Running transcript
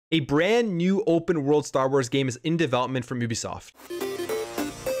A brand new open world Star Wars game is in development from Ubisoft.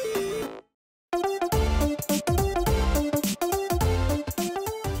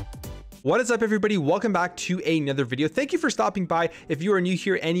 What is up, everybody? Welcome back to another video. Thank you for stopping by. If you are new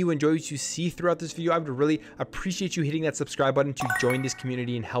here and you enjoy what you see throughout this video, I would really appreciate you hitting that subscribe button to join this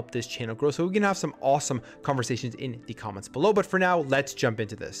community and help this channel grow so we can have some awesome conversations in the comments below. But for now, let's jump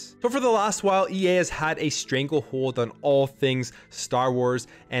into this. So for the last while, EA has had a stranglehold on all things Star Wars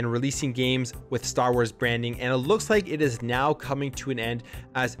and releasing games with Star Wars branding, and it looks like it is now coming to an end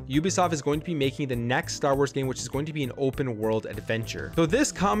as Ubisoft is going to be making the next Star Wars game, which is going to be an open world adventure. So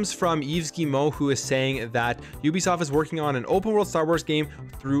this comes from Yves Guillemot, who is saying that Ubisoft is working on an open world Star Wars game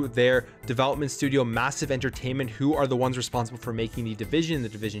through their development studio Massive Entertainment, who are the ones responsible for making The Division and The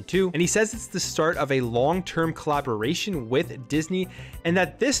Division 2. And he says it's the start of a long-term collaboration with Disney, and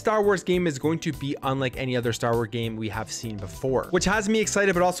that this Star Wars game is going to be unlike any other Star Wars game we have seen before, which has me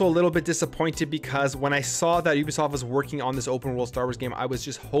excited but also a little bit disappointed, because when I saw that Ubisoft was working on this open world Star Wars game, I was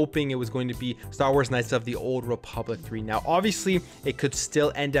just hoping it was going to be Star Wars Knights of the Old Republic 3. Now obviously it could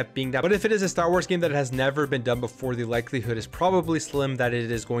still end up being that, but if it is a Star Wars game that has never been done before, the likelihood is probably slim that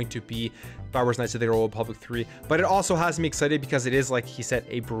it is going to be Star Wars Knights of the Old Republic 3. But it also has me excited because it is, like he said,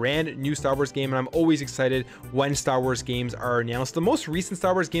 a brand new Star Wars game, and I'm always excited when Star Wars games are announced. The most recent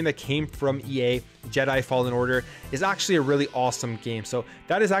Star Wars game that came from EA, Jedi Fallen Order, is actually a really awesome game. So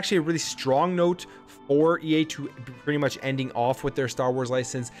that is actually a really strong note for EA to pretty much ending off with their Star Wars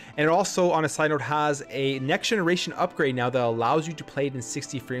license. And it also, on a side note, has a next generation upgrade now that allows you to play it in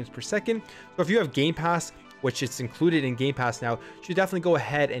 60 frames per second. So if you have Game Pass, which it's included in Game Pass now, you should definitely go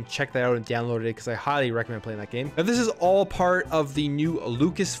ahead and check that out and download it, because I highly recommend playing that game. Now this is all part of the new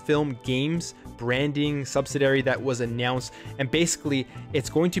Lucasfilm Games branding subsidiary that was announced, and basically it's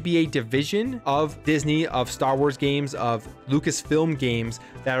going to be a division of Disney, of Star Wars games, of Lucasfilm Games,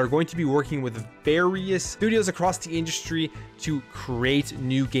 that are going to be working with various studios across the industry to create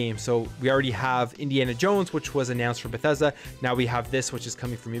new games. So we already have Indiana Jones, which was announced for Bethesda. Now we have this, which is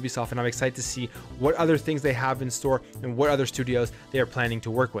coming from Ubisoft, and I'm excited to see what other things they have in store and what other studios they are planning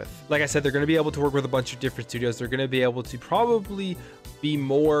to work with. Like I said, they're going to be able to work with a bunch of different studios. They're going to be able to probably be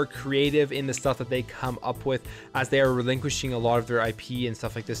more creative in the stuff that they come up with, as they are relinquishing a lot of their IP and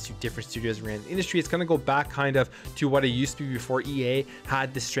stuff like this to different studios around the industry. It's going to go back kind of to what it used to be before EA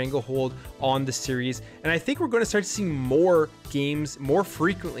had this stranglehold on the series. And I think we're going to start seeing more games more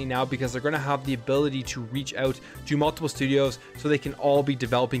frequently now, because they're going to have the ability to reach out to multiple studios so they can all be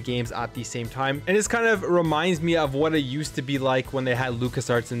developing games at the same time. And this kind of reminds me of what it used to be like when they had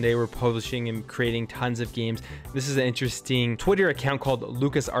LucasArts and they were publishing and creating tons of games. This is an interesting Twitter account called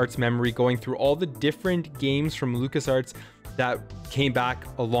LucasArts Memory, going through all the different games from LucasArts that came back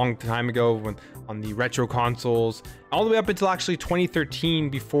a long time ago when on the retro consoles, all the way up until actually 2013,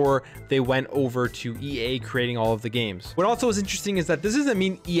 before they went over to EA creating all of the games. What also is interesting is that this doesn't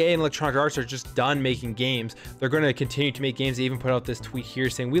mean EA and Electronic Arts are just done making games. They're going to continue to make games. They even put out this tweet here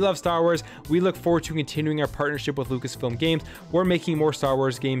saying, "We love Star Wars. We look forward to continuing our partnership with Lucasfilm Games. We're making more Star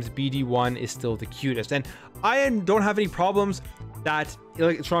Wars games. BD1 is still the cutest." And I don't have any problems that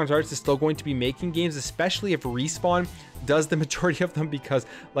Electronic Arts is still going to be making games, especially if Respawn does the majority of them, because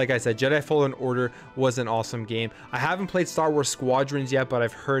like I said, Jedi Fallen Order was an awesome game. I haven't played Star Wars Squadrons yet, but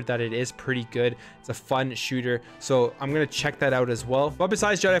I've heard that it is pretty good. It's a fun shooter, so I'm gonna check that out as well. But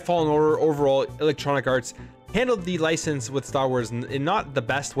besides Jedi Fallen Order, overall Electronic Arts handled the license with Star Wars in not the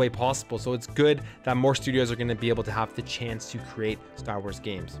best way possible, so it's good that more studios are going to be able to have the chance to create Star Wars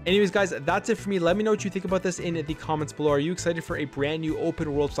games. Anyways guys, that's it for me. Let me know what you think about this in the comments below. Are you excited for a brand new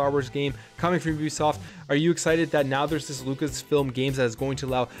open world Star Wars game coming from Ubisoft? Are you excited that now there's this Lucasfilm Games that is going to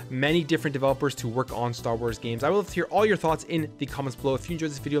allow many different developers to work on Star Wars games? I would love to hear all your thoughts in the comments below. If you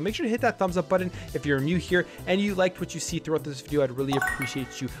enjoyed this video, make sure to hit that thumbs up button. If you're new here and you liked what you see throughout this video, I'd really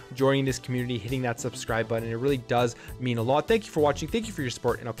appreciate you joining this community, hitting that subscribe button. It really does mean a lot. Thank you for watching. Thank you for your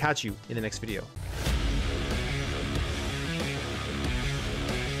support, and I'll catch you in the next video.